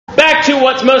to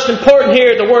what's most important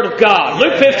here, the Word of God.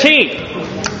 Luke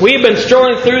 15. We've been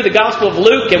strolling through the Gospel of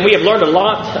Luke, and we have learned a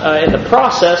lot in the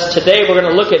process. Today we're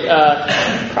going to look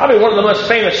at probably one of the most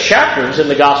famous chapters in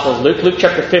the Gospel of Luke, Luke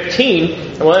chapter 15,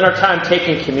 and we'll end our time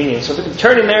taking communion. So if we can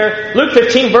turn in there, Luke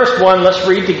 15, verse 1, let's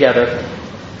read together.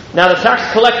 Now the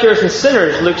tax collectors and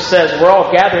sinners, Luke says, were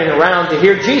all gathering around to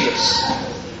hear Jesus.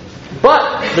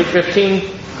 But, Luke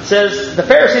 15 says, the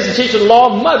Pharisees and teachers of the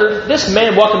law muttered, "This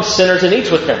man welcomes sinners and eats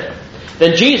with them."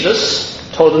 Then Jesus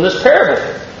told them this parable.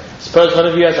 Suppose one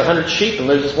of you has 100 sheep and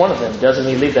loses one of them. Doesn't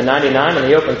he leave the 99 in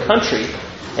the open country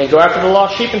and go after the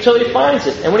lost sheep until he finds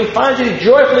it? And when he finds it, he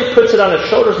joyfully puts it on his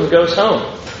shoulders and goes home.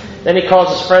 Then he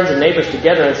calls his friends and neighbors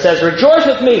together and says, "Rejoice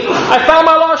with me! I found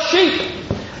my lost sheep!"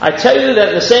 I tell you that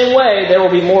in the same way there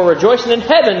will be more rejoicing in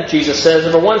heaven, Jesus says,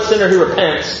 over one sinner who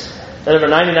repents than over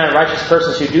 99 righteous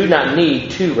persons who do not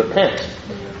need to repent.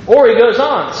 Or he goes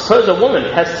on, suppose a woman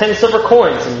has 10 silver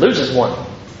coins and loses one.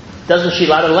 Doesn't she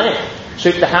light a lamp,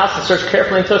 sweep the house, and search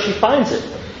carefully until she finds it?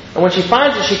 And when she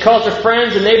finds it, she calls her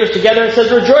friends and neighbors together and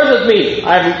says, "Rejoice with me!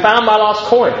 I have found my lost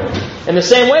coin." In the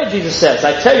same way, Jesus says,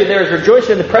 I tell you, there is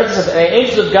rejoicing in the presence of the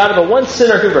angels of God over one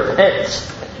sinner who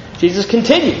repents. Jesus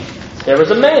continued, there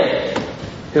was a man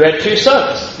who had 2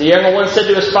 sons. The younger one said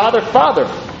to his father, "Father,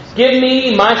 give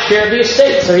me my share of the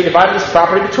estate." So he divided his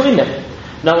property between them.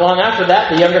 Not long after that,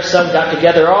 the younger son got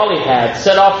together all he had,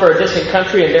 set off for a distant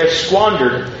country, and there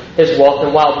squandered his wealth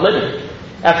in wild living.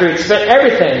 After he had spent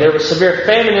everything, there was severe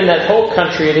famine in that whole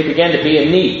country, and he began to be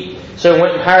in need. So he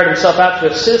went and hired himself out to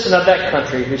a citizen of that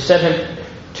country, who sent him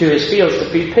to his fields to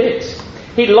feed pigs.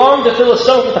 He longed to fill his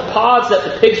stomach with the pods that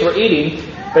the pigs were eating,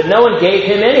 but no one gave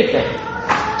him anything.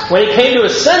 When he came to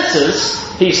his senses,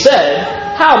 he said,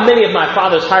 "How many of my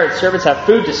father's hired servants have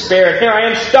food to spare, and here I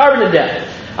am starving to death.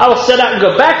 I will set out and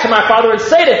go back to my father and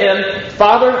say to him,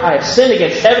 'Father, I have sinned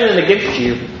against heaven and against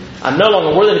you. I'm no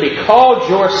longer worthy to be called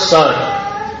your son.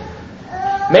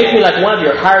 Make me like one of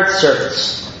your hired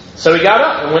servants.' So he got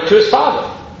up and went to his father.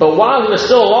 But while he was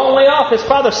still a long way off, his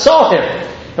father saw him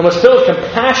and was filled with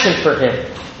compassion for him.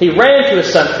 He ran to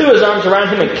his son, threw his arms around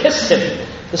him, and kissed him.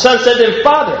 The son said to him,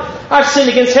 "Father, I've sinned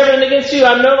against heaven and against you.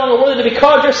 I'm no longer worthy to be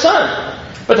called your son."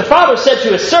 But the father said to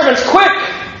his servants, "Quick!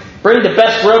 Bring the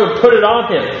best robe and put it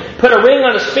on him. Put a ring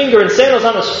on his finger and sandals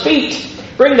on his feet.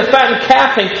 Bring the fattened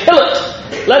calf and kill it.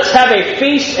 Let's have a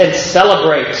feast and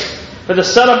celebrate. For the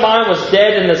son of mine was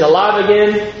dead and is alive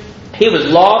again. He was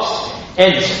lost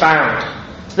and is found."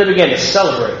 So they began to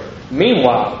celebrate.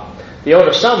 Meanwhile, the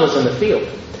older son was in the field.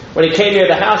 When he came near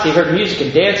the house, he heard music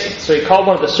and dancing. So he called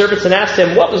one of the servants and asked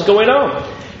him what was going on.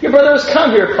 "Your brother has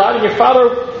come," he replied, "and your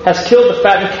father has killed the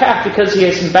fattened calf because he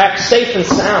is back safe and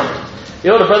sound."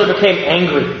 The older brother became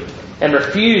angry and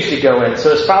refused to go in.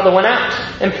 So his father went out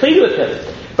and pleaded with him.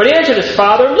 But he answered his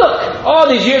father, "Look, all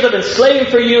these years I've been slaving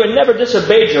for you and never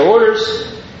disobeyed your orders.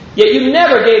 Yet you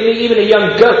never gave me even a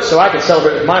young goat so I could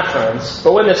celebrate with my friends.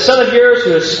 But when this son of yours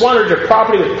who has squandered your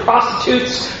property with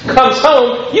prostitutes comes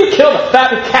home, you kill the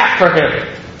fattened calf for him."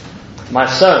 "My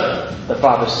son," the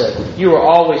father said, "you are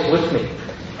always with me,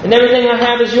 and everything I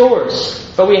have is yours.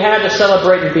 But we had to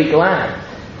celebrate and be glad,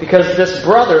 because this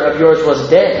brother of yours was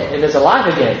dead and is alive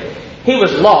again. He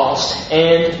was lost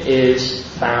and is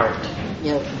found."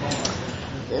 Yep.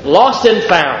 Lost and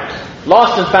found.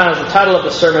 Lost and found is the title of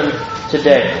the sermon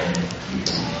today.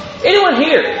 Anyone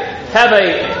here have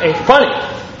a funny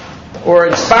or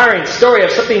inspiring story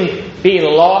of something being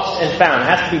lost and found? It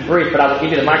has to be brief, but I will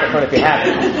give you the microphone if you have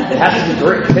it. It has to be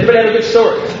brief. Anybody have a good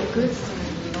story?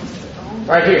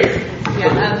 Right here.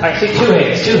 Yeah, I see two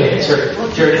hands. Sure.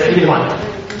 Give me the mic.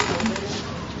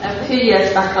 A few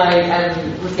years back I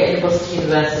was getting a bus to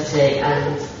university,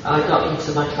 and I got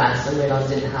into my class and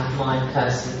realised I didn't have my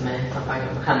purse with me, my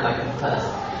handbag and my purse.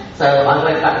 So I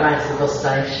went back round to the bus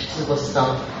station, to the bus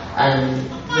stop, and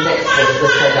the next bus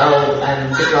they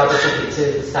said, the driver took it to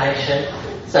the station,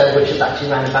 so which was actually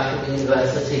round the back of the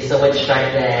university, so I went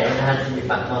straight there and I had to give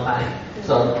back my bag.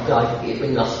 So it'd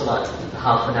been lost for like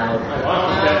half an hour. Oh,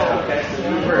 wow. Okay. So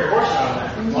you were very fortunate on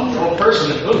that. Lost the whole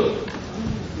person in blue.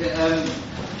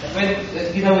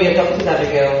 When we adopted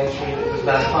Abigail, she was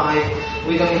about 5.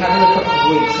 We'd only had her a couple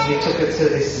of weeks, and we took her to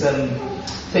this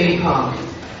theme park.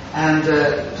 And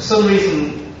for some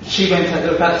reason, she went out.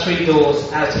 There were about 3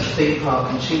 doors out of the theme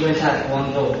park, and she went out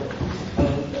one door,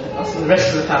 and the rest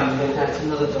of the family went out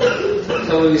another door.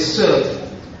 So we stood,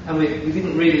 and we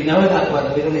didn't really know that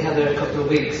well. We'd only had her a couple of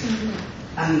weeks.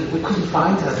 And we couldn't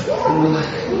find her. And we were like,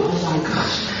 oh my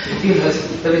gosh,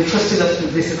 they've entrusted us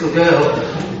with this little girl,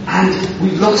 and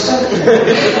we've lost her.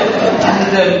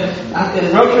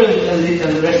 and Roger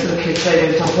and the rest of the kids,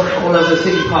 they went all over the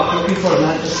theme park looking for her, and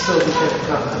I just still never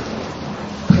got her.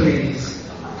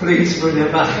 please bring her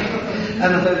back. And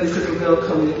I heard this little girl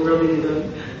coming, running and going,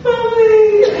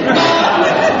 Mommy!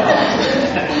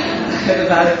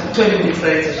 About 20 minutes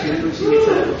later, she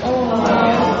returned.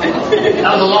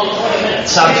 That was a long 20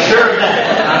 minutes. I'm sure of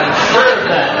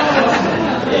that.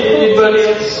 Anybody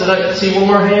else? Did I see one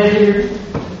more hand here?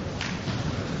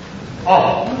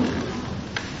 Oh.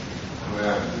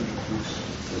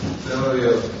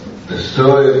 The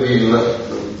story of being left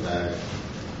from that.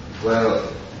 Well,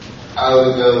 I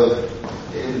would go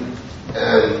in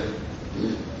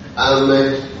I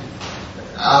met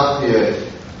Alpheus.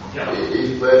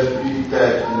 He first reached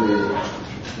out to me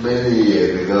many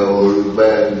years ago, it was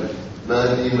about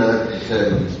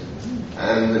 1997.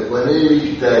 And when he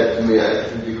reached out to me, I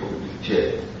couldn't go to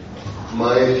church.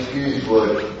 My excuse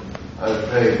was I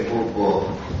played football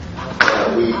that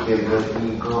weekend, I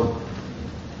couldn't come.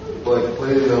 But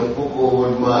playing football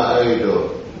was my idol.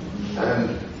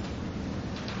 And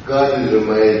God is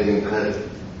amazing because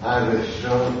I was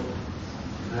so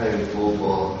playing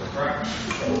football.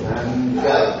 And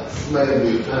that made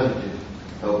me conscious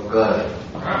of God.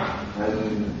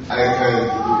 And I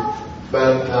got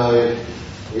baptized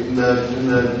in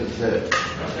 1997.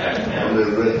 And the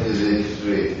rest is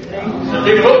history. So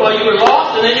through football you were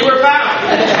lost and then you were found.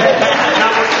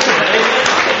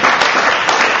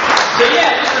 So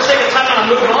yeah, just for the sake of time, I'm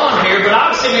moving on here, but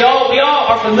obviously we all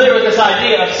are familiar with this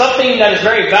idea of something that is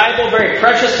very valuable, very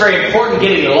precious, very important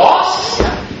getting lost,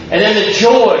 and then the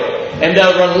joy and the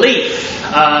relief,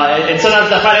 and sometimes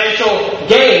the financial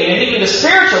gain, and even the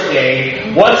spiritual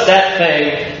gain, once that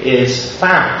thing is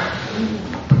found.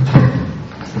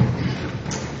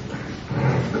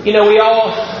 You know, we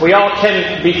all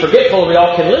can be forgetful, we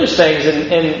all can lose things,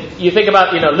 and you think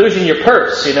about, losing your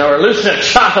purse, or losing a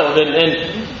child,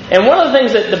 and one of the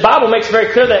things that the Bible makes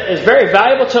very clear that is very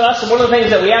valuable to us, and one of the things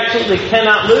that we absolutely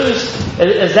cannot lose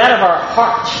is that of our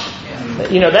heart.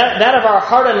 That of our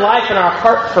heart and life and our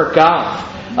heart for God.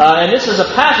 And this is a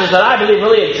passage that I believe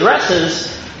really addresses,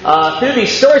 through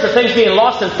these stories of things being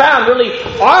lost and found, really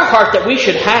our heart that we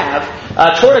should have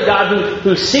toward a God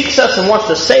who seeks us and wants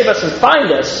to save us and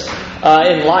find us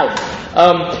in life.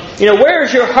 Where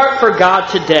is your heart for God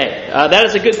today? That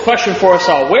is a good question for us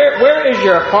all. Where is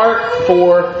your heart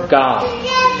for God?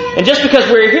 And just because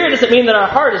we're here doesn't mean that our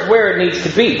heart is where it needs to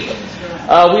be.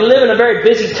 We live in a very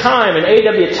busy time, and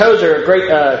A.W. Tozer, a great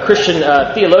Christian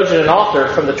theologian and author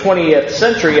from the 20th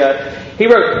century, he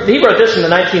wrote this in the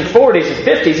 1940s and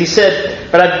 50s. He said,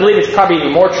 but I believe it's probably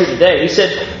even more true today. He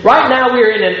said, right now we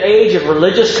are in an age of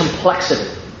religious complexity.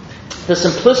 The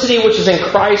simplicity which is in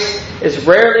Christ is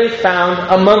rarely found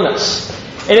among us.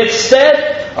 And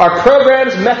instead, our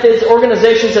programs, methods,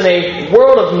 organizations, and a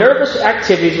world of nervous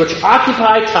activities which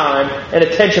occupy time and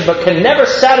attention but can never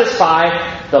satisfy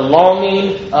the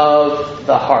longing of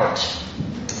the heart.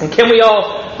 And can we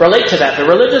all relate to that? The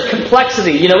religious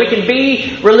complexity. We can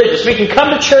be religious. We can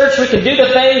come to church. We can do the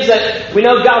things that we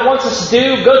know God wants us to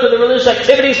do, go through the religious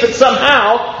activities, but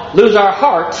somehow lose our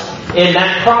heart in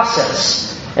that process.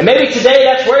 And maybe today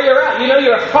that's where you're at.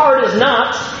 Your heart is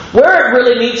not where it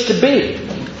really needs to be.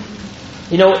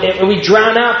 We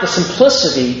drown out the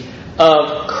simplicity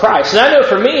of Christ. And I know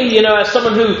for me, as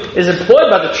someone who is employed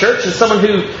by the church and someone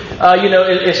who,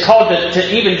 is called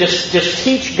to even just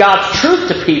teach God's truth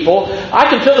to people, I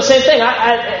can feel the same thing.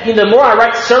 The more I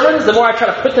write sermons, the more I try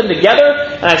to put them together,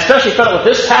 and I especially felt it with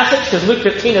this passage because Luke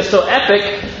 15 is so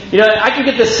epic. I can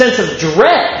get this sense of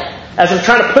dread as I'm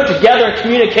trying to put together and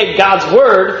communicate God's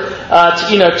Word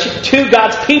to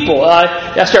God's people.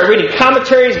 I start reading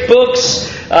commentaries, books,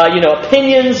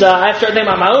 opinions. I start thinking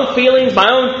about my own feelings, my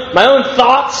own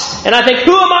thoughts, and I think,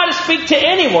 who am I to speak to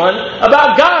anyone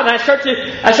about God? And I start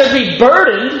to be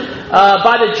burdened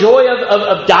by the joy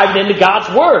of diving into God's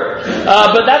Word.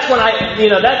 But that's when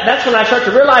that's when I start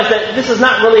to realize that this is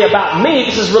not really about me.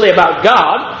 This is really about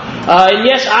God. And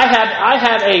yes, I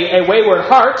have a wayward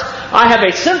heart. I have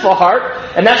a sinful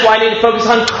heart, and that's why I need to focus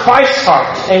on Christ's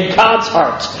heart and God's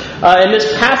heart. And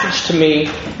this passage to me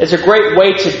is a great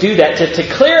way to do that, to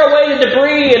clear away the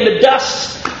debris and the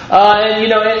dust,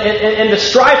 and the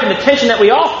strife and the tension that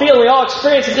we all feel, we all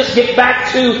experience, and just get back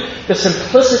to the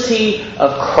simplicity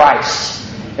of Christ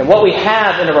and what we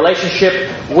have in a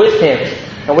relationship with Him.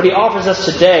 And what He offers us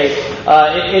today,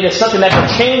 it is something that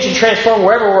can change and transform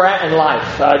wherever we're at in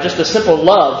life. Just the simple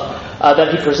love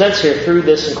that He presents here through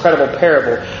this incredible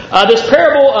parable. This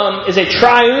parable is a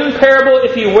triune parable,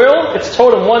 if you will. It's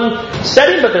told in one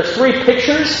setting, but there's three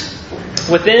pictures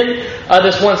within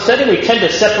this one setting. We tend to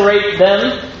separate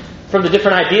them from the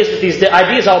different ideas, but these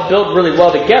ideas all build really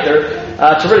well together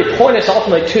to really point us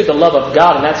ultimately to the love of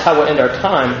God, and that's how we'll end our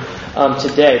time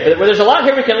today. But there's a lot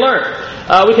here we can learn.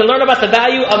 We can learn about the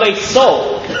value of a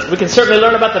soul. We can certainly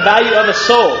learn about the value of a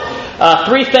soul.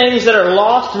 3 things that are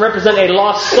lost and represent a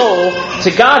lost soul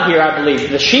to God here, I believe.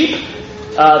 The sheep,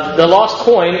 the lost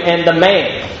coin, and the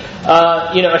man.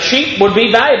 A sheep would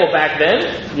be valuable back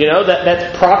then.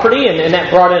 That's property, and that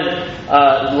brought in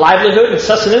livelihood and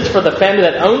sustenance for the family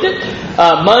that owned it.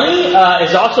 Money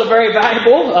is also very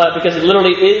valuable because it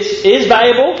literally is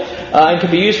valuable and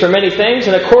can be used for many things.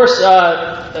 And of course,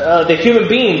 the human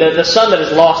being, the son that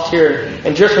is lost here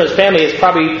in Jerusalem's family, is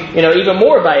probably even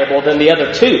more valuable than the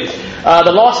other 2.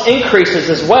 The loss increases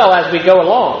as well as we go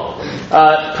along.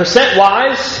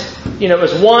 Percent-wise, it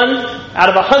was 1 out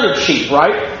of 100 sheep,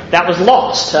 right? That was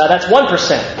lost. That's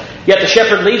 1%. Yet the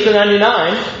shepherd leaves the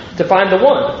 99 to find the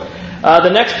 1. The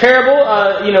next parable,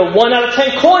 1 out of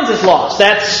 10 coins is lost.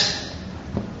 That's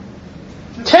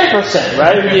 10%,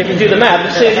 right? You can do the math.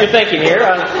 Let's see if you're thinking here.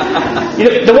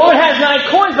 The woman has 9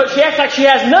 coins, but she acts like she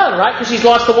has none, right? Because she's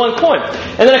lost the 1 coin.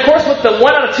 And then, of course, with the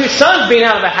 1 out of 2 sons being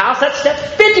out of the house, that's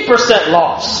 50%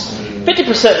 loss.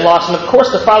 50% loss. And, of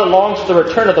course, the father longs for the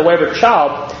return of the wayward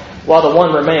child while the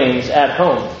 1 remains at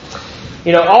home.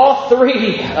 All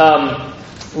 3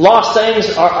 lost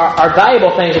things are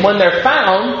valuable things. And when they're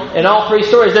found, in all 3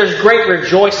 stories, there's great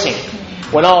rejoicing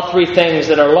when all 3 things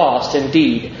that are lost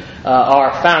indeed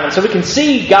are found. And so we can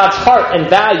see God's heart and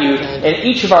value in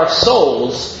each of our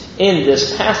souls in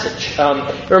this passage.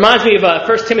 It reminds me of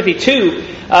 1 Timothy 2,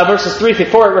 verses 3 through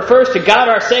 4. It refers to God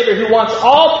our Savior who wants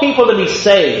all people to be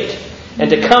saved and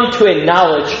to come to a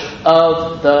knowledge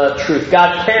of the truth.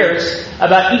 God cares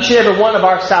about each and every one of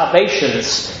our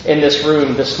salvations in this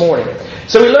room this morning.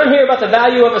 So we learn here about the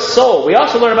value of a soul. We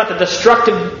also learn about the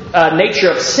destructive nature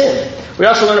of sin. We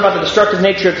also learn about the destructive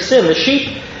nature of sin. The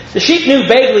sheep knew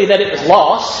vaguely that it was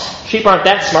lost. Sheep aren't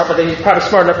that smart, but they're probably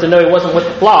smart enough to know he wasn't with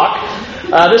the flock.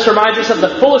 This reminds us of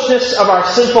the foolishness of our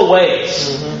sinful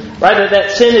ways. Right?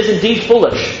 That sin is indeed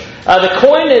foolish. The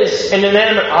coin is an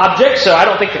inanimate object, so I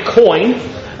don't think the coin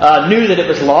knew that it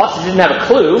was lost. It didn't have a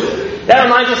clue. That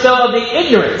reminds us, though, of the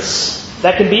ignorance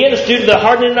that can be in us due to the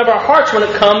hardening of our hearts when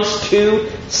it comes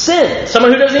to sin.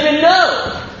 Someone who doesn't even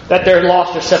know that they're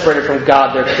lost or separated from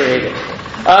God, their Creator.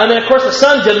 And then, of course, the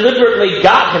son deliberately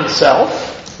got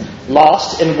himself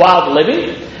lost in wild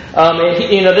living.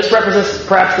 This represents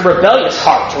perhaps the rebellious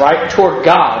heart, right, toward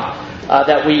God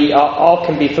that we all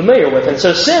can be familiar with. And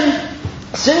so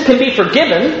sin can be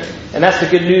forgiven, and that's the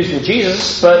good news in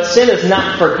Jesus, but sin is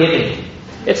not forgiving.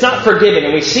 It's not forgiving,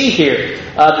 and we see here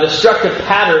the destructive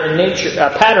pattern and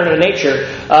nature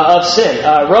of sin.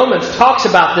 Romans talks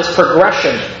about this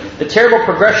progression, the terrible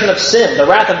progression of sin. The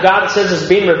wrath of God, it says, is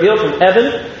being revealed from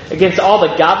heaven against all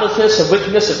the godlessness and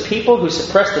wickedness of people who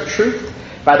suppress the truth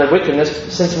by their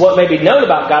wickedness, since what may be known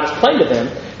about God is plain to them,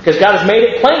 because God has made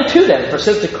it plain to them. For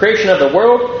since the creation of the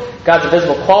world, God's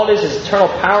invisible qualities, His eternal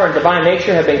power and divine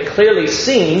nature have been clearly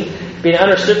seen, being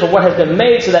understood for what has been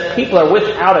made, so that people are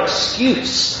without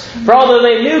excuse. For although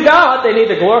they knew God, they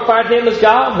neither glorified Him as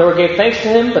God, nor gave thanks to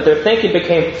Him, but their thinking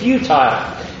became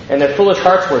futile, and their foolish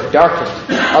hearts were darkened.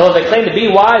 Although they claimed to be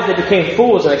wise, they became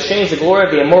fools and exchanged the glory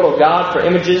of the immortal God for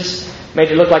images made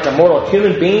to look like a mortal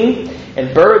human being,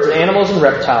 and birds and animals and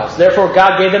reptiles. Therefore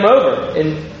God gave them over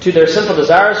into their sinful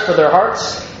desires for their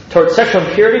hearts, towards sexual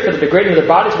impurity, for the degrading of their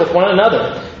bodies with one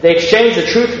another. They exchanged the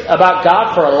truth about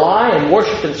God for a lie, and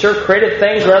worshipped and served created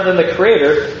things rather than the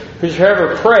Creator, who's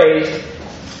forever praised.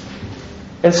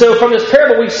 And so from this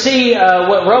parable we see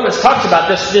what Romans talks about,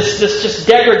 this just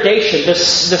degradation,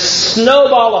 this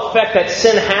snowball effect that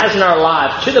sin has in our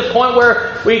lives, to the point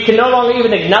where we can no longer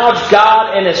even acknowledge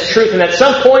God and His truth. And at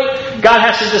some point, God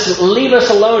has to just leave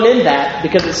us alone in that,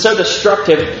 because it's so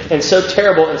destructive and so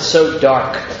terrible and so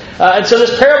dark. And so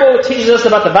this parable teaches us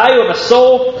about the value of a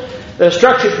soul, the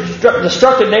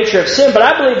destructive nature of sin. But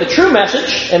I believe the true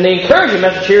message and the encouraging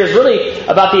message here is really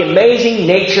about the amazing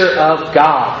nature of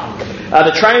God.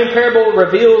 The triune parable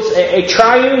reveals a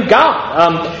triune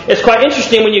God. It's quite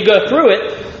interesting when you go through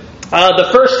it. The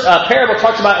first parable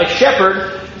talks about a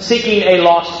shepherd seeking a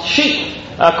lost sheep.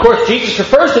 Of course, Jesus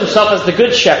refers to Himself as the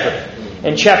Good Shepherd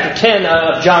in chapter 10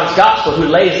 of John's Gospel, who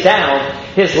lays down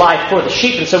His life for the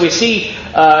sheep. And so we see,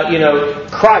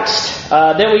 Christ.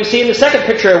 Then we see in the second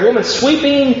picture a woman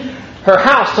sweeping her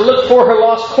house to look for her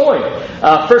lost coin.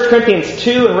 1 Corinthians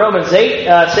 2 and Romans 8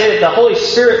 say that the Holy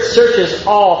Spirit searches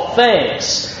all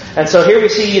things. And so here we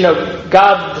see,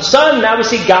 God the Son. Now we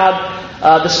see God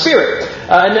the Spirit.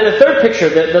 And then the third picture,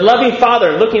 the loving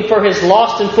Father looking for His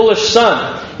lost and foolish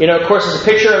Son. Of course, it's a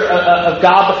picture of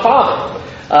God the Father.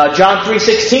 John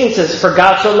 3:16 says, "For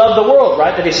God so loved the world,"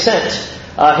 right, that He sent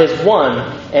His one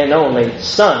and only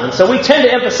Son. And so we tend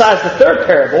to emphasize the third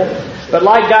parable, but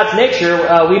like God's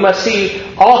nature, we must see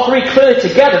all three clearly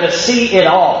together to see it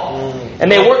all.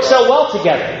 And they work so well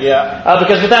together.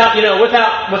 Because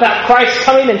without Christ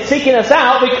coming and seeking us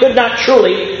out, we could not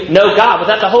truly know God.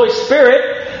 Without the Holy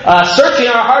Spirit searching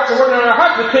our hearts and working on our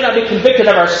hearts, we could not be convicted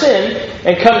of our sin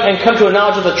and come to a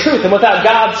knowledge of the truth. And without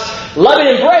God's loving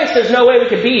embrace, there's no way we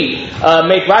could be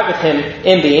made right with Him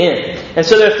in the end. And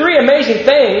so there are three amazing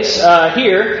things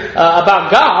here about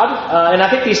God, and I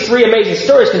think these three amazing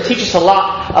stories can teach us a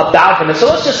lot about Him. And so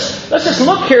let's just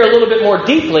look here a little bit more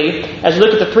deeply as we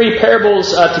look at the three parables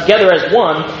together as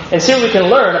one, and see what we can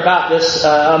learn about this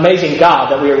amazing God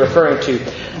that we are referring to.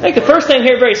 I think the first thing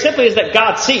here, very simply, is that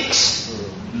God seeks.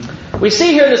 We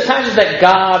see here in this passage that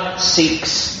God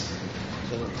seeks.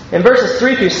 In verses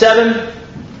 3 through 7,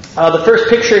 the first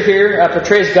picture here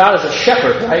portrays God as a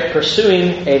shepherd, right,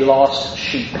 pursuing a lost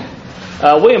sheep.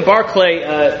 William Barclay,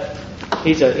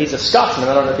 he's a Scotsman.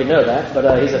 I don't know if you know that,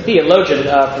 but he's a theologian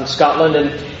from Scotland,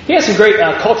 and he has some great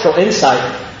cultural insight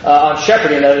on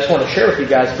shepherding that I just want to share with you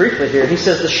guys briefly here. He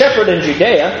says the shepherd in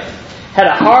Judea had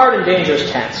a hard and dangerous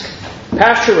task.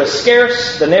 Pasture was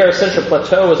scarce, the narrow central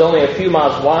plateau was only a few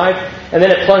miles wide, and then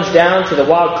it plunged down to the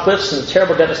wild cliffs and the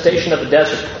terrible devastation of the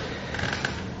desert.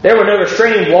 There were no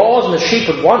restraining walls, and the sheep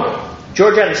would wander.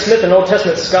 George Adam Smith, an Old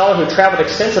Testament scholar who traveled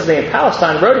extensively in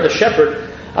Palestine, wrote of the shepherd,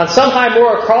 on some high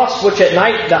moor across which at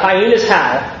night the hyenas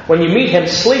howl, when you meet him,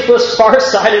 sleepless,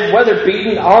 far-sighted,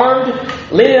 weather-beaten, armed,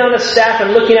 leaning on his staff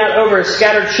and looking out over his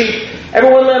scattered sheep,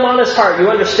 every one limb on his heart, you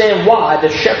understand why the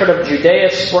shepherd of Judea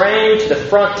sprang to the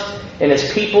front in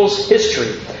his people's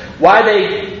history, why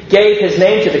they gave his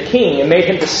name to the king and made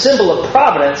him the symbol of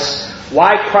providence,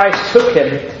 why Christ took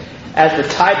him as the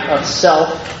type of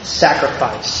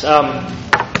self-sacrifice.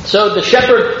 So the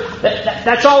shepherd,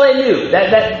 that's all they knew.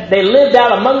 That they lived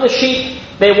out among the sheep.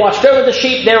 They watched over the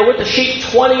sheep. They were with the sheep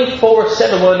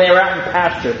 24/7 when they were out in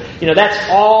pasture. That's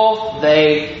all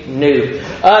they knew.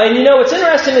 And what's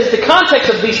interesting is the context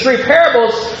of these three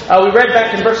parables. We read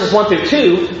back in verses 1 through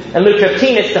 2 and Luke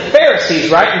 15. It's the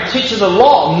Pharisees, right, and teachers of the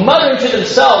law, muttering to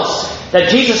themselves that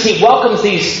Jesus, He welcomes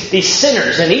these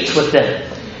sinners and eats with them.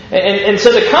 And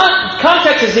so the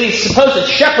context is these supposed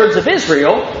shepherds of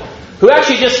Israel who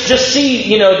actually just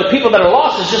see, the people that are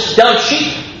lost as just dumb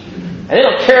sheep. And they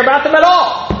don't care about them at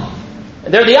all.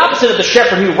 And they're the opposite of the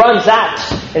shepherd who runs out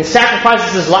and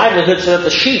sacrifices his livelihood so that the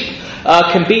sheep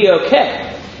can be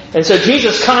okay. And so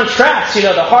Jesus contrasts,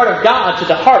 the heart of God to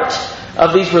the heart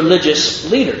of these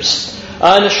religious leaders.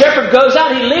 And the shepherd goes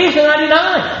out, he leaves the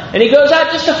 99. And he goes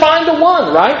out just to find the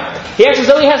one, right? He acts as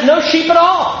though he has no sheep at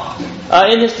all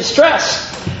in his distress.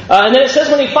 And then it says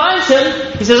when he finds him,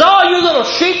 he says, "Oh, you little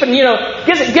sheep," and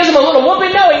gives him a little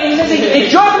whooping. No, he says he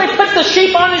joyfully puts the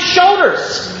sheep on his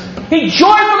shoulders. He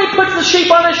joyfully puts the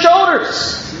sheep on his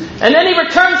shoulders. And then he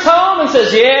returns home and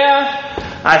says, "Yeah,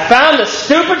 I found a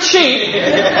stupid sheep."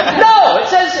 No, it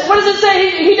says, what does it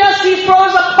say? He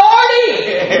throws a party.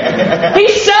 He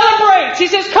celebrates. He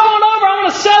says, "Come on over, I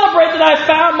want to celebrate that I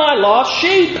found my lost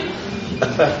sheep."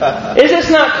 Is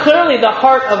this not clearly the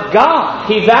heart of God?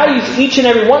 He values each and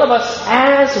every one of us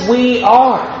as we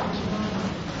are.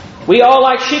 We all,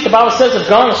 like sheep, the Bible says, have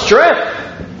gone astray.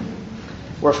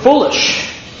 We're foolish.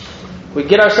 We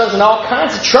get ourselves in all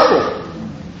kinds of trouble.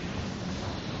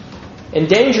 In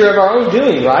danger of our own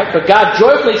doing, right? But God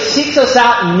joyfully seeks us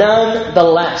out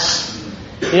nonetheless.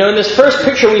 In this first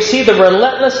picture we see the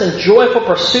relentless and joyful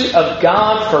pursuit of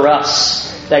God for us.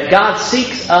 That God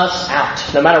seeks us out,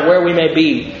 no matter where we may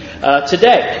be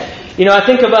today. I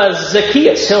think of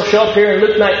Zacchaeus. He'll show up here in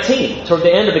Luke 19, toward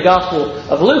the end of the Gospel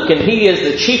of Luke, and he is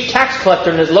the chief tax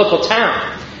collector in his local town.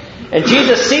 And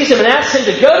Jesus sees him and asks him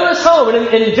to go to his home.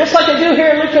 And just like they do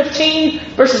here in Luke 15,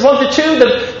 verses 1 to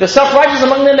 2, the self-righteous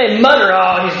among them, they mutter,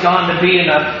 "Oh, he's gone to be in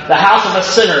the house of a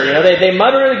sinner." They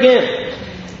mutter it again.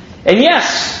 And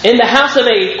yes, in the house of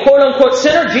a quote-unquote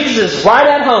sinner, Jesus is right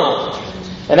at home.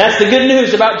 And that's the good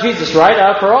news about Jesus,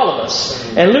 right, for all of us.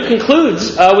 And Luke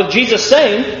concludes with Jesus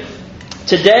saying,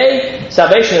 "Today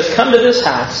salvation has come to this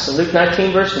house," in Luke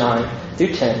 19, verse 9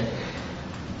 through 10,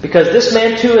 "because this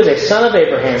man too is a son of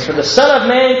Abraham. For the Son of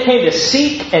Man came to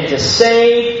seek and to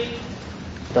save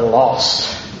the lost."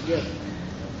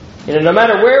 No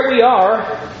matter where we are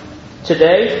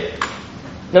today,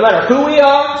 no matter who we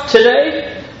are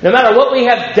today, no matter what we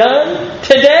have done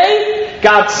today,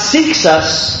 God seeks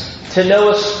us to know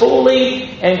us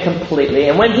fully and completely.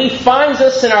 And when He finds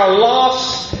us in our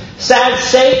lost, sad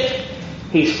state,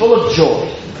 He's full of joy.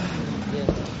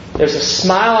 There's a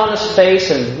smile on His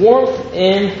face and warmth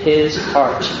in His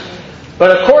heart.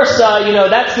 But of course,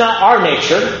 that's not our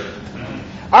nature.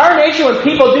 Our nature, when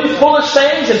people do foolish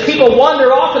things and people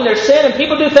wander off in their sin and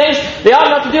people do things they ought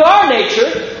not to do, our nature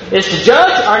is to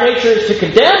judge, our nature is to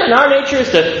condemn, and our nature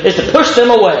is to push them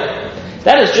away.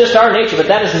 That is just our nature, but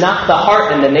that is not the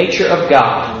heart and the nature of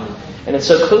God. And it's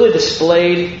so clearly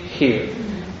displayed here.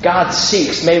 God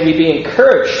seeks, may we be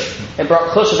encouraged and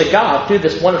brought closer to God through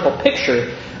this wonderful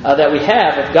picture that we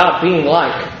have of God being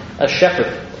like a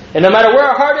shepherd. And no matter where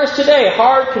our heart is today,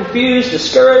 hard, confused,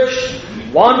 discouraged,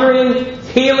 wandering,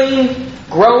 healing,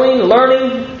 growing,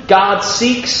 learning, God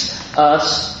seeks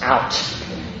us out.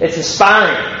 It's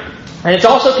inspiring. And it's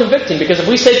also convicting, because if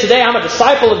we say today, I'm a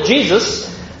disciple of Jesus,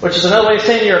 which is another way of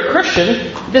saying you're a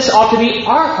Christian, this ought to be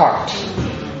our heart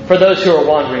for those who are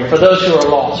wandering, for those who are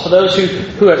lost, for those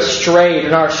who have strayed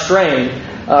and are straying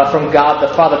from God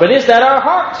the Father. But is that our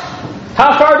heart?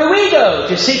 How far do we go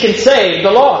to seek and save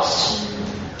the lost?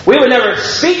 We would never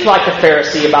speak like the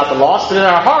Pharisee about the lost, but in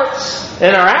our hearts,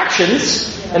 in our actions,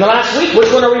 in the last week,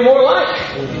 which one are we more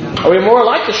like? Are we more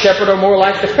like the shepherd or more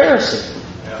like the Pharisee?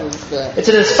 It's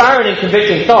an inspiring and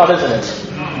convicting thought, isn't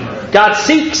it? God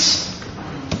seeks.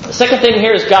 The second thing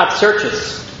here is God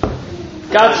searches.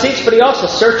 God seeks, but He also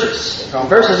searches. In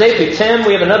verses 8 through 10,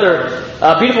 we have another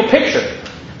beautiful picture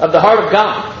of the heart of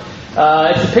God.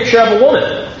 It's a picture of a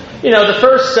woman. The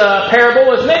first parable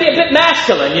was maybe a bit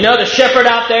masculine. The shepherd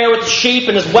out there with the sheep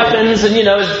and his weapons and,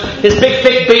 his big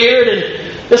thick beard.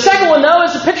 And the second one, though,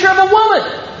 is a picture of a woman.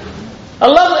 A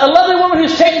lovely woman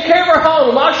who's taking care of her home.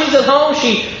 And while she's at home,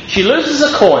 she loses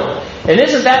a coin. And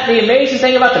isn't that the amazing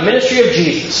thing about the ministry of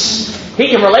Jesus? He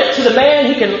can relate to the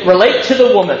man, He can relate to the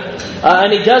woman.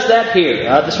 And He does that here.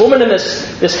 This woman in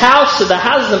this house, the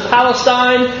houses in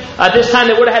Palestine, at this time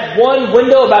they would have had one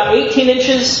window about 18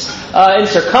 inches in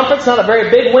circumference, not a very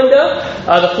big window.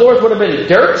 The floors would have been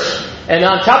dirt, and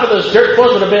on top of those dirt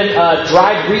floors would have been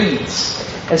dried reeds.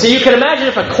 And so you can imagine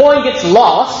if a coin gets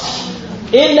lost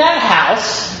in that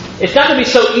house, it's not going to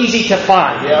be so easy to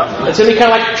find. Yeah. It's going to be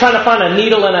kind of like trying to find a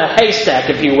needle in a haystack,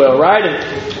 if you will, right?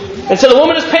 And so the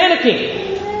woman is panicking.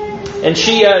 And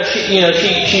she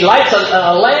lights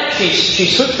a lamp. She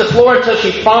sweeps the floor until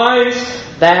she finds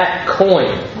that coin.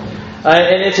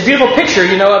 And it's a beautiful picture,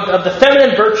 of the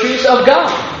feminine virtues of God.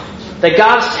 That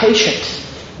God is patient.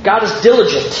 God is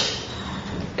diligent.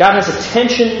 God has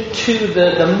attention to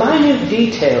the minute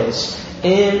details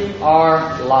in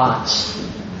our lives.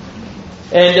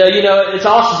 And, it's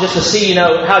awesome just to see,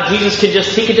 how Jesus can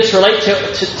just relate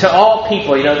to all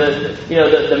people.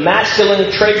 The masculine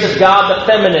traits of God, the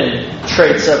feminine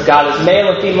traits of God. As male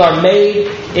and female are made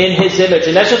in His image.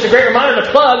 And that's just a great reminder to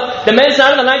plug the men's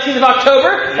night on the 19th of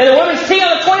October and the women's tea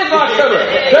on the 20th of October.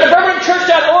 Go to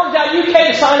birminghamchurch.org.uk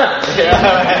to sign up.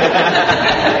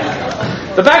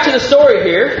 But back to the story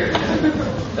here.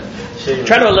 I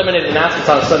try to eliminate announcements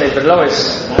on Sundays, but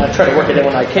I try to work it in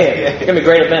when I can. It's going to be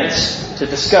great events to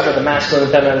discover the masculine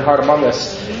and feminine heart among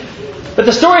us. But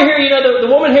the story here, the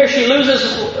woman here, she loses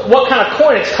what kind of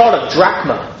coin? It's called a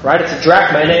drachma, right? It's a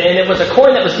drachma, and it was a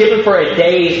coin that was given for a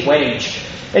day's wage.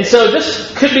 And so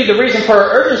this could be the reason for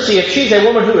her urgency. If she's a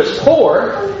woman who is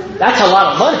poor, that's a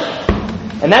lot of money.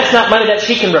 And that's not money that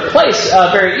she can replace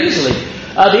very easily.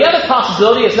 The other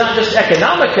possibility is not just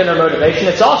economic in her motivation,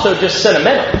 it's also just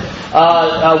sentimental.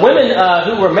 Women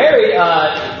who were married,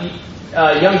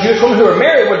 young Jewish women who were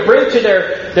married would bring to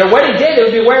their wedding day, they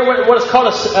would be wearing what is called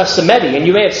a samedi. And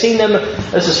you may have seen them.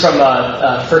 This is from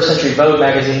First Century Vogue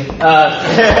magazine. Women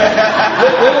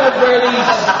would wear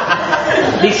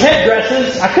these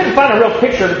headdresses. I couldn't find a real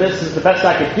picture of this. Is the best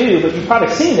I could do, but you've probably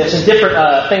seen this in different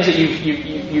things that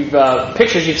you've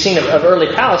pictures you've seen of early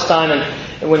Palestine and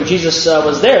when Jesus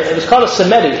was there. It was called a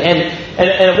samedi, and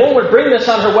a woman would bring this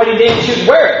on her wedding day and she would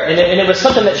wear it, and it was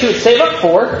something that she would save up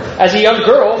for as a young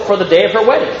girl for the day of her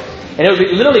wedding. And it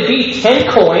would literally be 10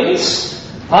 coins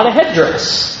on a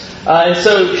headdress. And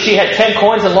so she had 10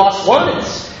 coins and lost one.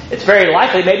 It's very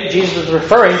likely maybe Jesus was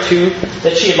referring to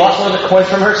that she had lost one of the coins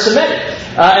from her samedi.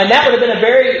 And that would have been a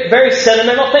very, very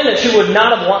sentimental thing that she would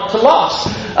not have wanted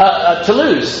to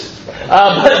lose.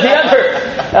 But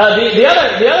the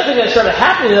other thing that started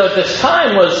happening though at this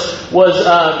time was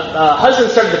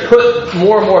husbands started to put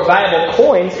more and more valuable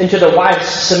coins into their wives'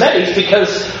 samedis,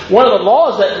 because one of the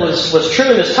laws that was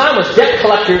true in this time was debt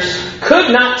collectors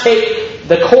could not take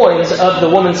the coins of the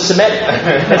woman's samedi.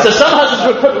 And so some husbands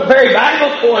would put very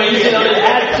valuable coins, to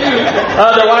add to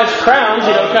their wives' crowns,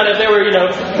 kind of if they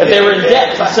were in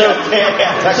debt.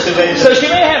 So she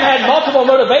may have had multiple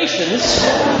motivations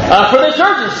for this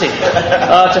urgency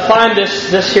to find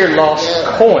this here lost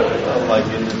coin.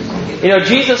 You know,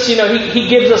 Jesus, He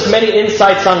gives us many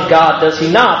insights on God, does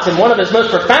He not? And one of His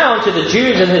most profound to the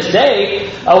Jews in His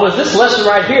day was this lesson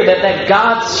right here, that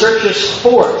God searches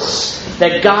for us.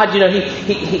 That God,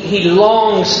 He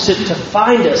longs to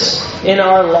find us in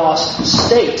our lost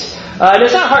state. And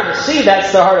it's not hard to see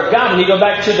that's the heart of God. When you go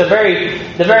back to the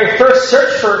very first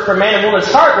search for man and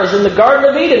woman's heart was in the Garden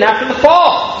of Eden after the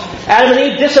fall. Adam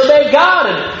and Eve disobeyed God.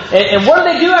 And what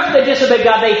do they do after they disobey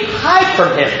God? They hide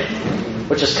from Him.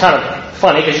 Which is kind of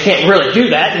funny because you can't really do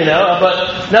that,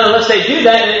 But nonetheless they do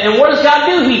that. And what does God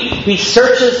do? He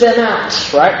searches them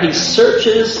out, right? He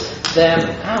searches them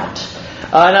out.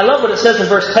 And I love what it says in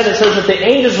verse 10. It says that the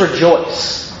angels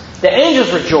rejoice. The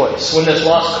angels rejoice when this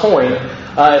lost coin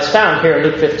is found here in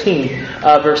Luke 15,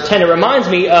 verse 10. It reminds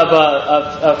me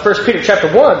of 1 Peter chapter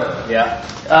 1. Yeah.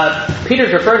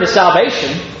 Peter's referring to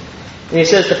salvation. And he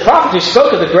says, the prophet who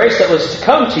spoke of the grace that was to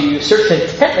come to you searched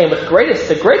intently and with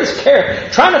the greatest care,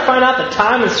 trying to find out the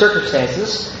time and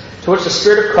circumstances to which the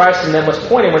Spirit of Christ in them was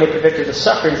pointing when He predicted the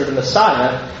sufferings of the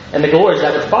Messiah and the glories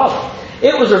that would follow.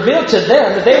 It was revealed to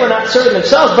them that they were not serving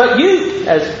themselves, but you,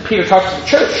 as Peter talks to the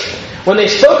church, when they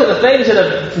spoke of the things that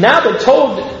have now been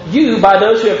told you by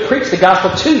those who have preached the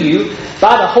gospel to you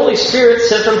by the Holy Spirit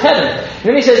sent from heaven. And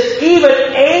then he says, even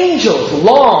angels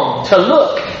long to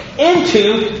look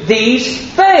into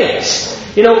these things.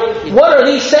 What are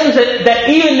these things that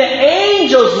even the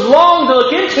angels long to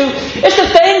look into? It's the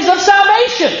things of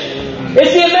salvation.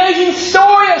 It's the amazing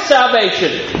story of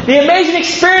salvation. The amazing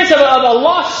experience of a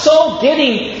lost soul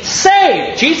getting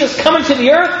saved. Jesus coming to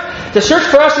the earth to search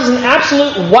for us is an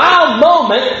absolute wild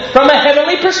moment from a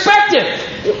heavenly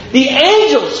perspective. The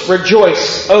angels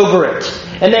rejoice over it.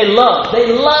 And they love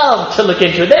to look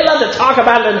into it. They love to talk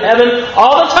about it in heaven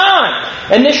all the time.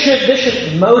 And this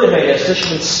should motivate us. This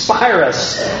should inspire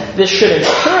us. This should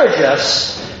encourage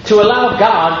us to allow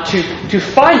God to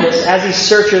find us as He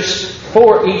searches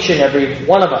for each and every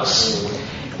one of us.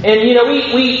 And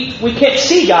we can't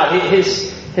see God.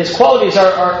 His qualities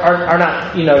are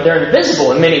not, they're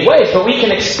invisible in many ways, but we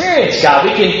can experience God.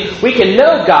 We can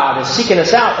know God is seeking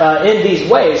us out in these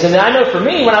ways. And I know for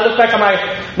me, when I look back on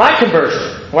my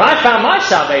conversion, when I found my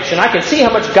salvation, I can see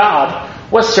how much God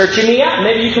was searching me out.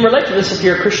 Maybe you can relate to this if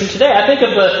you're a Christian today. I think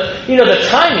of the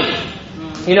timing.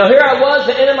 Here I was,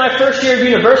 the end of my first year of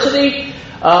university.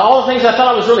 All the things I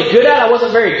thought I was really good at, I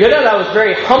wasn't very good at. I was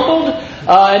very humbled.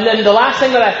 And then the last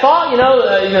thing that I thought,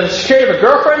 the security of a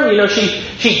girlfriend,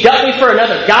 she dumped me for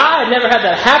another guy. I'd never had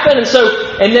that happen.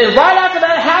 And then right after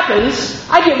that happens,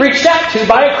 I get reached out to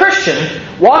by a Christian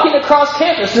walking across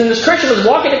campus. And this Christian was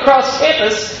walking across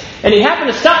campus, and he happened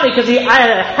to stop me because I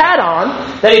had a hat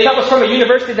on that he thought was from a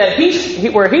university that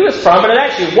where he was from, but it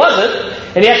actually wasn't.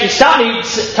 And he actually stopped me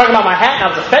talking about my hat, and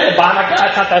I was offended by it.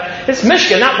 I thought that it's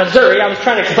Michigan, not Missouri. I was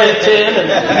trying to explain it to him, and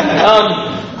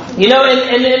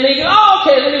then they go, oh,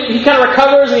 okay. And then he kind of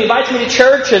recovers and he invites me to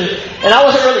church, and I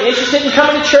wasn't really interested in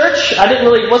coming to church. Wasn't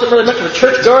really much of a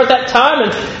church goer at that time,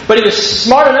 but he was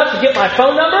smart enough to get my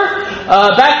phone number.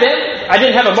 Back then, I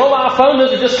didn't have a mobile phone;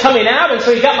 those were just coming out, and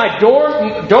so he got my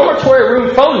dormitory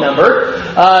room phone number.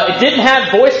 It didn't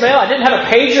have voicemail. I didn't have a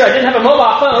pager. I didn't have a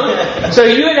mobile phone, so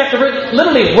you didn't have to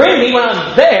literally ring me when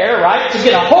I'm there, right, to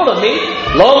get a hold of me.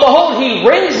 Lo and behold, he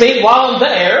rings me while I'm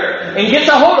there and gets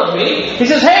a hold of me. He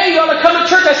says, hey, you want to come to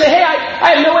church? I say, hey,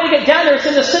 I have no way to get down there. It's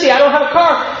in the city. I don't have a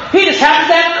car. He just happens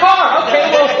to have a car.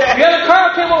 Okay, well, you have a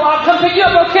car? Okay, well, I'll come pick you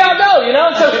up. Okay, I'll go,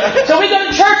 So we go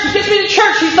to church. He gets me to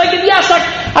church. He's thinking, yes,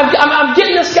 I'm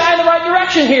getting this guy in the right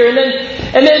direction here. And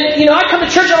then I come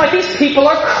to church and I'm like, these people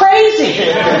are crazy.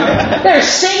 They're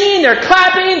singing, they're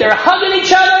clapping, they're hugging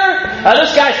each other.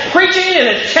 This guy's preaching and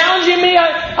it's challenging me.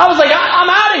 I was like,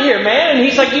 I'm out of here, man. And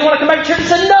he's like, you want to come back to church?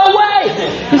 I said, no way.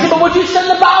 He said, but would you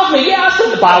study the Bible with me? Yeah, I'll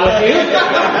study the Bible with you.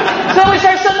 So we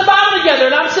started studying the Bible together.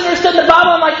 And I'm sitting there studying the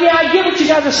Bible. I'm like, yeah, I get what you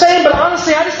guys are saying, but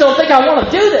honestly, I just don't think I want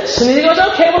to do this. And he goes,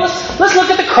 okay, well, let's look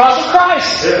at the cross of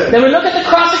Christ. Then we look at the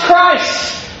cross of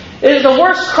Christ. It is the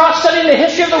worst cross study in the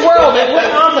history of the world. It went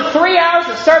on for 3 hours.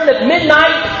 It started at midnight.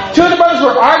 2 of the brothers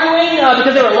were arguing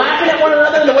because they were laughing at one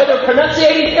another and the way they were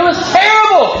pronunciating. It was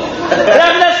terrible. And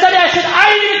after that study, I said,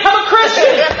 I need to become a Christian.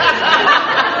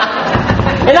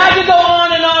 And I could go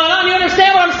on and on and on. You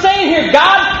understand what I'm saying here?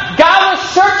 God was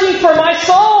searching for my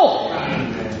soul.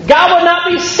 God would not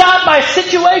be stopped by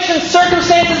situations,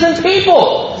 circumstances, and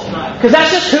people. Because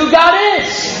that's just who God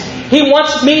is. He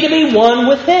wants me to be one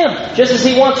with Him, just as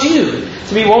He wants you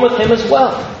to be one with Him as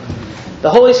well. The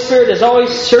Holy Spirit is always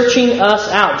searching us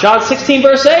out. John 16,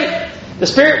 verse 8. The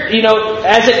Spirit,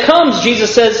 as it comes,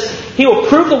 Jesus says, He will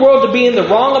prove the world to be in the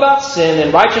wrong about sin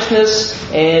and righteousness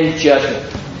and judgment.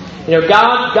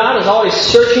 God is always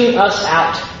searching us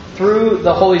out through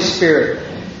the Holy Spirit,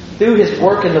 through His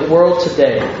work in the world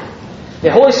today.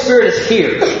 The Holy Spirit is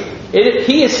here.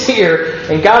 He is here,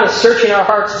 and God is searching our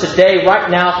hearts today, right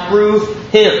now, through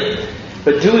Him.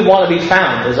 But do we want to be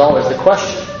found, is always the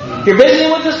question. If you're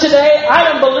visiting with us today, I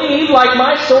don't believe, like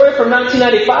my story from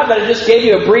 1995 that I just gave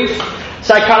you a brief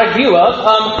psychotic view of,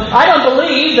 I don't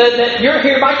believe that you're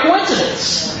here by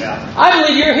coincidence. Yeah. I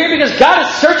believe you're here because God is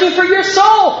searching for your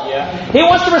soul. Yeah. He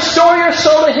wants to restore your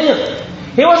soul to Him.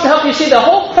 He wants to help you see the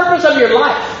whole purpose of your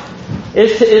life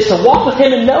is to walk with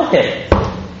Him and know Him.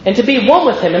 And to be one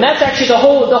with Him. And that's actually the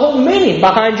whole meaning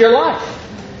behind your life.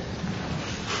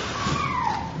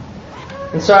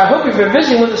 And so I hope if you're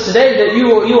visiting with us today that you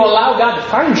will allow God to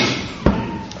find you.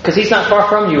 Because He's not far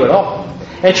from you at all.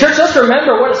 And church, let's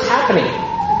remember what is happening.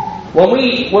 When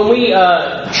we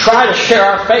try to share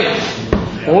our faith,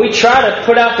 when we try to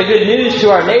put out the good news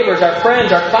to our neighbors, our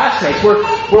friends, our classmates,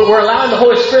 we're allowing the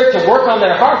Holy Spirit to work on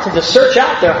their hearts and to search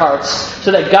out their hearts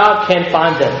so that God can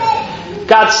find them.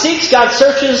 God seeks, God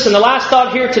searches, and the last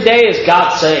thought here today is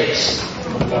God saves.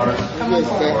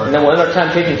 And then we'll end our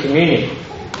time taking communion.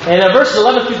 And verses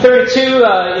 11 through 32,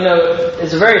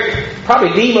 is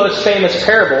probably the most famous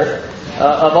parable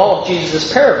of all of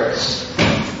Jesus' parables.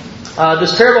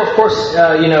 This parable, of course,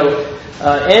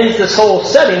 ends this whole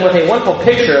setting with a wonderful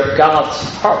picture of God's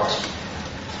heart.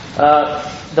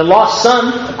 The lost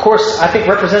son, of course, I think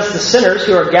represents the sinners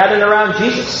who are gathering around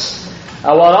Jesus.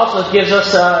 While it also gives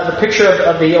us the picture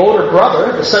of the older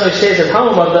brother, the son who stays at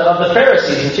home, of the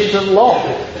Pharisees and teachers of the law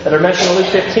that are mentioned in Luke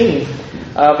 15,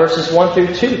 verses 1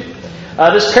 through 2.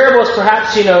 This parable is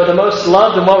perhaps, the most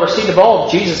loved and well received of all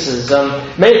of Jesus's.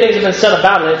 Many things have been said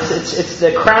about it. It's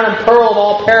the crown and pearl of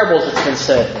all parables, it's been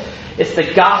said. It's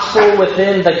the gospel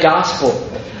within the gospel.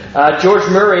 George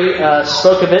Murray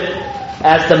spoke of it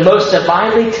as the most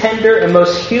divinely tender and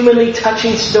most humanly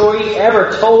touching story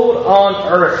ever told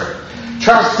on earth.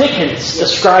 Charles Dickens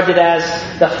described it as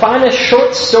the finest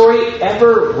short story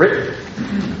ever written.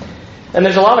 And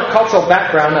there's a lot of cultural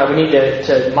background that we need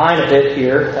to mine a bit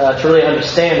here to really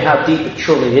understand how deep it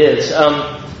truly is.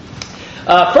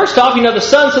 First off, the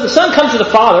son. So the son comes to the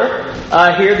father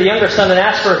here, the younger son, and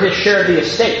asks for his share of the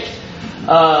estate.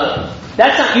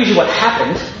 That's not usually what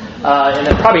happened. And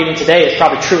then probably even today is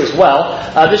probably true as well.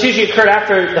 This usually occurred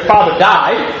after the father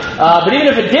died. But even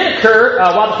if it did occur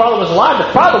while the father was alive,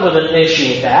 the father would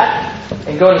initiate that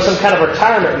and go into some kind of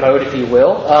retirement mode, if you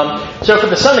will. So for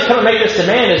the son to come and make this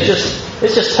demand is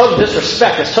just total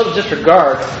disrespect. It's total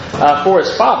disregard for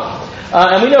his father.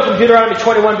 And we know from Deuteronomy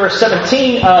 21 verse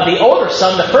 17, the older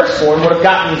son, the firstborn, would have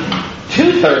gotten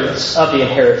 2/3 of the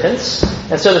inheritance.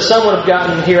 And so the son would have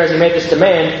gotten here, as he made this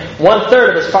demand, 1/3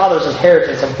 of his father's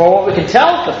inheritance. And for what we can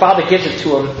tell, the father gives it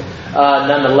to him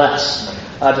nonetheless,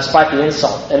 despite the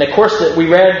insult. And of course, we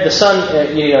read the son,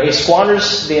 he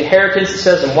squanders the inheritance, it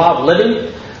says, in wild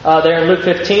living there in Luke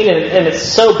 15. And it's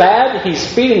so bad, he's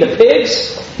feeding the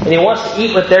pigs, and he wants to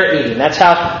eat what they're eating. That's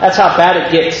how bad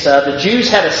it gets. The Jews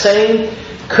had a saying,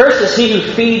 "Cursed is he who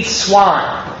feeds swine,"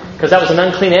 because that was an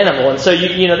unclean animal. And so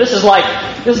this is like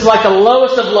the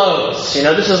lowest of lows.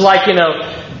 This is like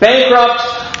bankrupt,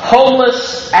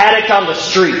 homeless addict on the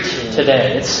street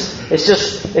today. It's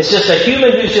just a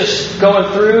human who's just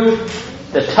going through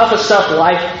the toughest stuff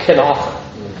life can offer.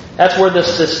 That's where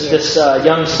this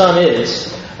young son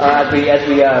is as we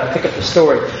pick up the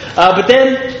story. But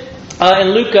then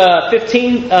in Luke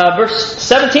 15 verse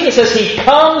 17 it says he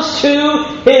comes to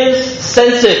his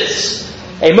senses.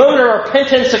 A moment of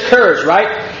repentance occurs, right?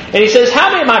 And he says, "How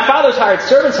many of my father's hired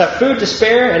servants have food to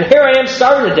spare? And here I am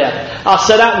starving to death. I'll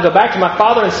set out and go back to my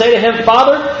father and say to him,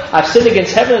 'Father, I've sinned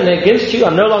against heaven and against you.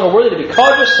 I'm no longer worthy to be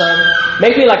called your son.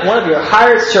 Make me like one of your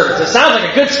hired servants.'" It sounds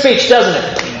like a good speech, doesn't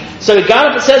it? So he got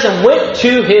up, it says, and went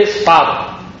to his father.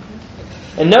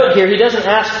 And note here, he doesn't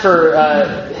ask for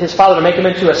his father to make him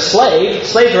into a slave.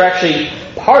 Slaves were actually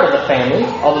part of the family,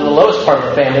 although the lowest part of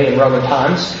the family in Roman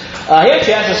times. He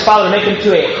actually asked his father to make him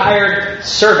to a hired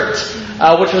servant,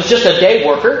 which was just a day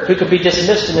worker who could be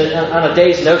dismissed on a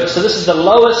day's notice. So this is the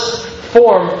lowest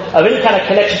form of any kind of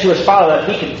connection to his father that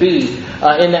he could be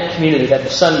in that community that the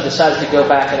son decided to go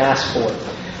back and ask for.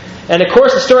 And of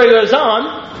course the story goes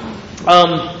on.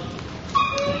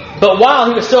 But while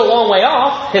he was still a long way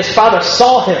off, his father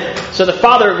saw him. So the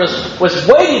father was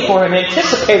waiting for him,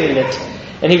 anticipating it.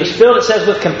 And he was filled, it says,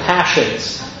 with compassion.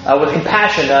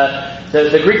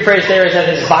 The Greek phrase there is that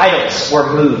his vitals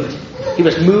were moved. He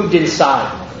was moved inside.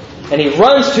 And he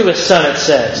runs to his son, it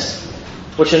says,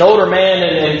 which an older man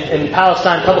in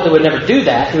Palestine publicly would never do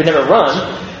that. He would never run.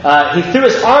 He threw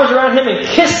his arms around him and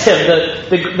kissed him.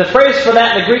 The phrase for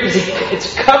that in the Greek is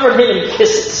it's covered him in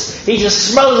kisses. He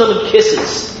just smothers him in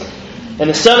kisses. And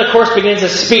the son, of course, begins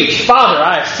his speech. Father,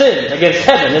 I have sinned against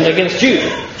heaven and against you.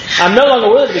 I'm no longer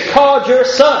worthy to be called your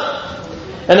son.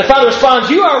 And the father responds,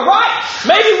 you are right.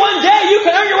 Maybe one day you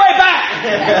can earn your way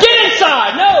back. Get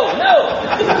inside. No.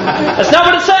 That's not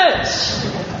what it says.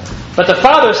 But the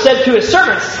father said to his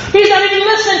servants, he's not even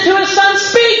listening to his son's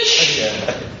speech.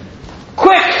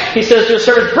 Quick, he says to his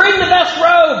servants, bring the best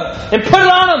robe and put it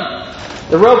on him.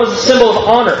 The robe was a symbol of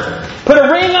honor. Put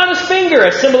a ring on his finger,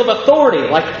 a symbol of authority,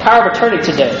 like the power of attorney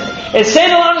today. And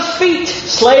sandal on his feet.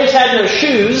 Slaves had no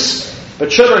shoes, but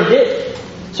children did.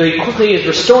 So he quickly is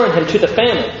restoring him to the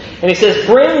family. And he says,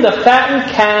 bring the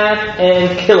fattened calf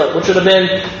and kill it, which would have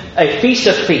been a feast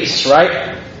of feasts,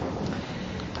 right?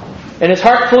 And his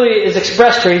heart fully is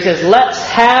expressed here. He says, let's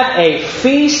have a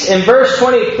feast in verse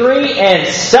 23 and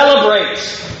celebrate.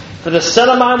 For the son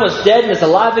of mine was dead and is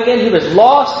alive again. He was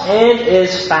lost and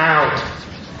is found.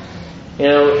 You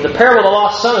know, the parable of the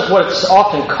lost son is what it's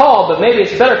often called, but maybe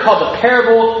it's better called the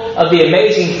parable of the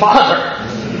amazing father.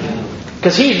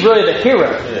 Because he's really the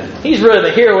hero. He's really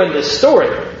the hero in this story.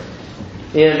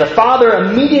 You know, the father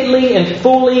immediately and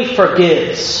fully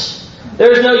forgives.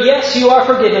 There's no yes, you are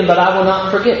forgiven, but I will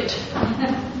not forget.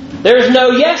 There's no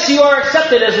yes, you are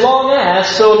accepted as long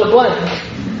as fill in the blank.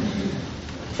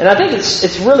 And I think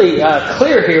it's really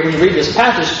clear here when you read this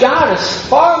passage. God is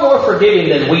far more forgiving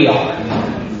than we are.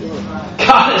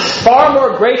 God is far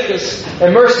more gracious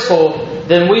and merciful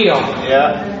than we are.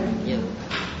 Yeah.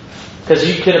 Because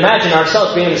you could imagine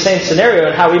ourselves being in the same scenario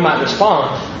and how we might respond.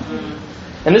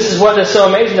 And this is what is so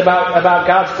amazing about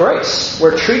God's grace.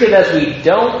 We're treated as we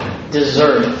don't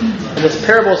deserve. And this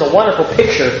parable is a wonderful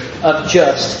picture of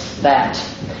just that.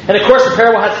 And of course the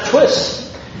parable has a twist.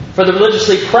 For the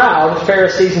religiously proud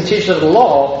Pharisees and teachers of the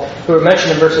law, who are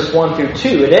mentioned in verses 1 through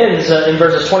 2. It ends in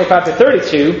verses 25 to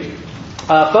 32,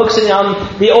 focusing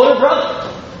on the older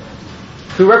brother,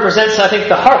 who represents, I think,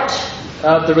 the heart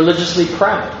of the religiously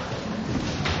proud.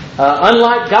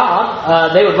 Unlike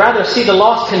God, they would rather see the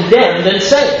lost condemned than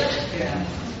saved.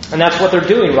 And that's what they're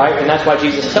doing, right? And that's why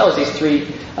Jesus tells these three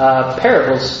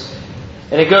parables.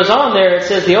 And it goes on there, it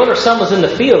says, the older son was in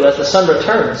the field as the son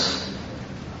returns.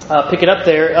 Pick it up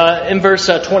there. In verse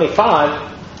 25,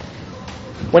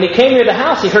 when he came near the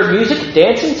house, he heard music and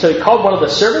dancing, so he called one of the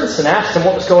servants and asked him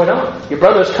what was going on. Your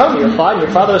brother has come, he replied, and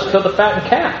your father has killed the fattened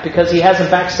calf because he has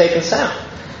him back safe and sound.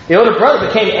 The older brother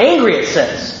became angry, it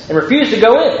says, and refused to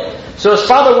go in. So his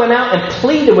father went out and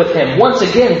pleaded with him. Once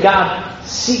again, God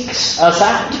seeks us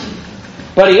out.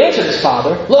 But he answered his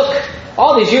father, look,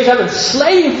 all these years I've been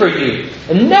slaving for you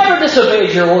and never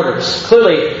disobeyed your orders.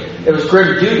 Clearly, it was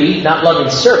grim duty, not loving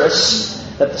service,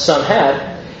 that the son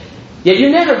had. Yet you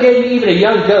never gave me even a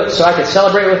young goat so I could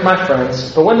celebrate with my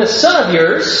friends. But when the son of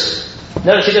yours,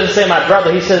 notice he doesn't say my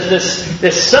brother, he says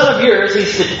this son of yours,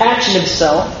 he's detaching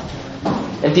himself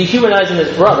and dehumanizing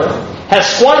his brother, has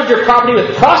squandered your property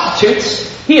with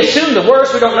prostitutes. He assumed the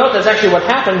worst. We don't know if that's actually what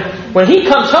happened. When he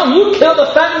comes home, you kill the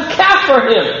fattened calf for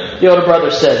him, the older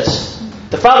brother says.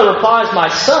 The father replies, my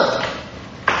son,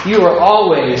 you are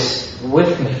always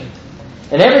with me,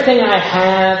 and everything I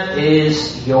have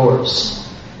is yours.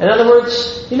 In other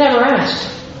words, you never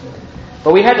asked.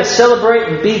 But we had to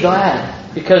celebrate and be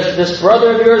glad, because this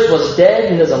brother of yours was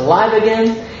dead and is alive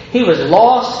again. He was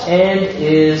lost and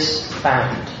is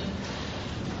found.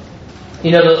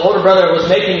 You know, the older brother was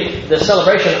making the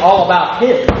celebration all about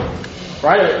him.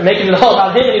 Right? Making it all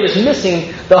about him, and he was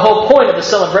missing the whole point of the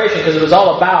celebration, because it was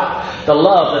all about the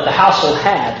love that the household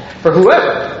had for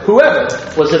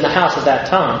whoever was in the house at that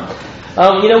time.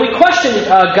 We question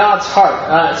God's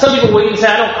heart. Some people will even say,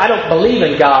 I don't believe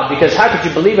in God, because how could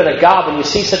you believe in a God when you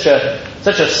see such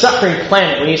a suffering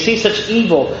planet, when you see such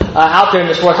evil out there in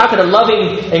this world? How could a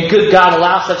loving and good God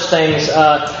allow such things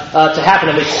to happen?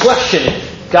 And we question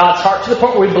God's heart to the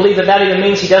point where we believe that even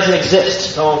means He doesn't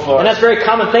exist. And that's very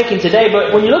common thinking today.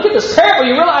 But when you look at this parable,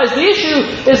 you realize the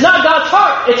issue is not God's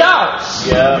heart, it's ours.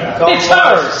 Yeah. It's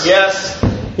ours. Yes.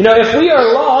 You know, if we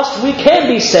are lost, we can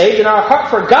be saved, and our heart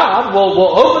for God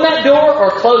will open that door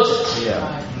or close it.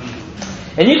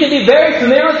 Yeah. And you can be very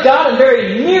familiar with God and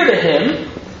very near to Him.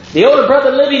 The older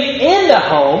brother living in the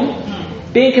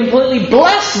home, being completely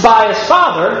blessed by his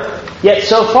father, yet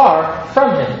so far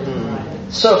from Him.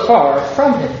 So far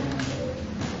from Him.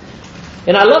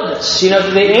 And I love this. You know,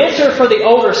 the answer for the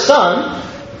older son,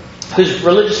 who's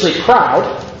religiously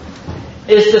proud,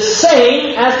 is the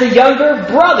same as the younger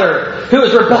brother, who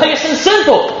is rebellious and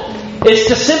sinful. It's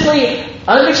to simply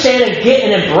understand and get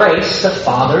and embrace the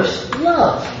Father's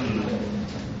love.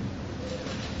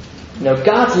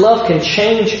 God's love can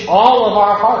change all of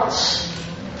our hearts.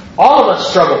 All of us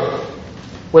struggle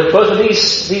with both of these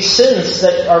sins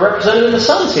that are represented in the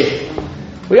sons here.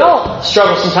 We all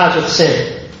struggle sometimes with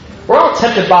sin. We're all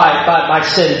tempted by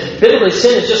sin. Biblically,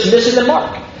 sin is just missing the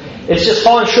mark. It's just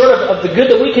falling short of the good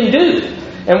that we can do.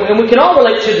 And we can all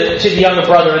relate to the younger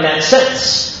brother in that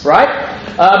sense, right?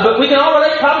 But we can all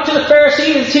relate probably to the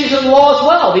Pharisees and teachers of the law as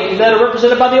well, that are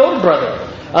represented by the older brother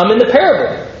in the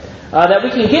parable. That we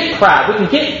can get proud, we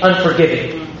can get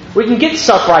unforgiving, we can get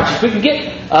self-righteous, we can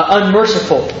get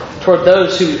unmerciful toward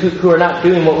those who are not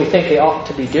doing what we think they ought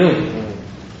to be doing.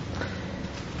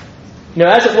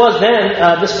 As it was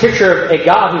then, this picture of a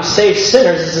God who saves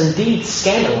sinners is indeed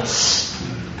scandalous.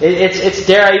 It's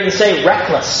dare I even say,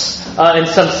 reckless in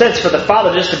some sense for the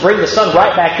Father just to bring the Son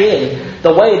right back in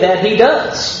the way that He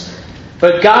does.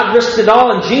 But God risked it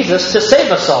all in Jesus to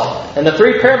save us all. And the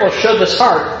three parables showed this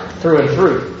heart through and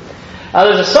through.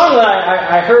 There's a song that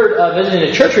I heard visiting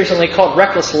a church recently called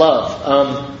Reckless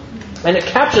Love. And it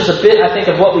captures a bit, I think,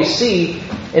 of what we see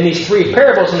in these three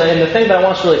parables. And the thing that I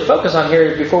want us to really focus on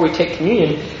here before we take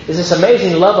communion is this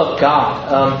amazing love of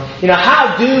God.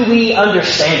 How do we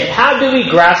understand it? How do we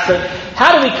grasp it?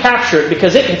 How do we capture it?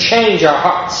 Because it can change our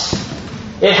hearts.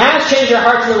 It has changed our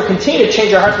hearts and it will continue to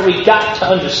change our hearts, but we've got to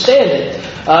understand it.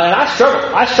 And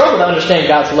I struggle to understand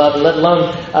God's love, let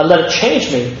alone let it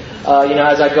change me,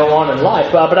 as I go on in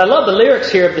life. But I love the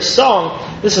lyrics here of this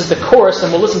song. This is the chorus,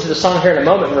 and we'll listen to the song here in a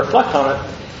moment and reflect on it.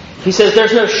 He says,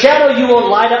 "There's no shadow you won't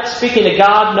light up, speaking to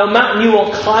God. No mountain you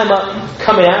won't climb up,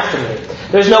 coming after me.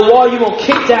 There's no wall you won't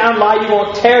kick down, lie you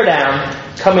won't tear down,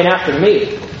 coming after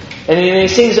me." And he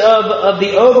sings of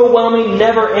the overwhelming,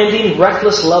 never-ending,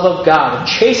 reckless love of God. It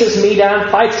chases me down,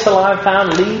 fights till I'm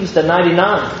found, leaves the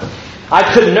 99. I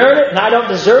couldn't earn it, and I don't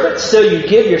deserve it, still you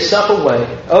give yourself away.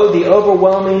 Oh, the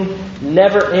overwhelming,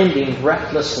 never-ending,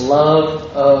 reckless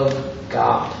love of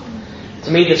God.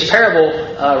 To me, this parable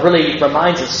really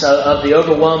reminds us of the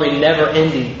overwhelming,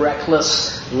 never-ending,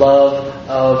 reckless love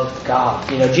of God.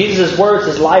 Jesus' words,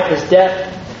 His life, His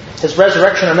death, His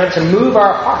resurrection are meant to move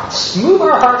our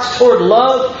hearts toward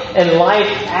love and life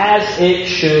as it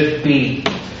should be.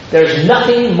 There's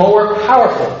nothing more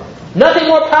powerful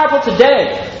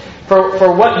today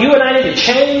for what you and I need to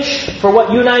change, for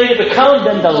what you and I need to become,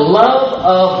 than the love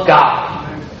of God.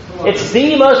 It's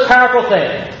the most powerful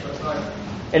thing.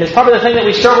 And it's probably the thing that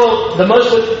we struggle the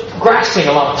most with grasping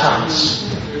a lot of times.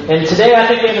 And today I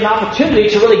think we have an opportunity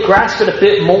to really grasp it a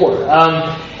bit more.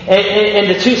 And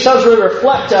the two sons really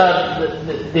reflect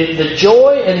the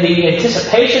joy and the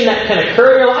anticipation that can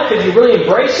occur in your life if you really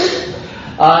embrace it,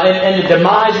 and the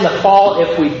demise and the fall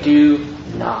if we do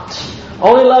not.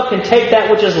 Only love can take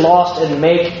that which is lost and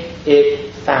make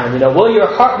it found. Will your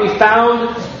heart be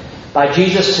found by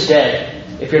Jesus today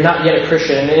if you're not yet a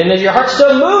Christian? And is your heart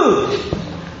still moved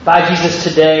by Jesus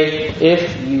today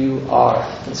if you are?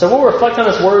 And so we'll reflect on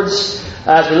His words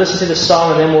as we listen to this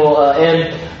song, and then we'll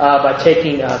end by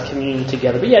taking communion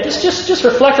together. But yeah, just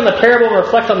reflect on the parable and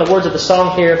reflect on the words of the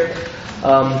song here,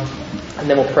 and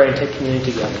then we'll pray and take communion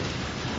together.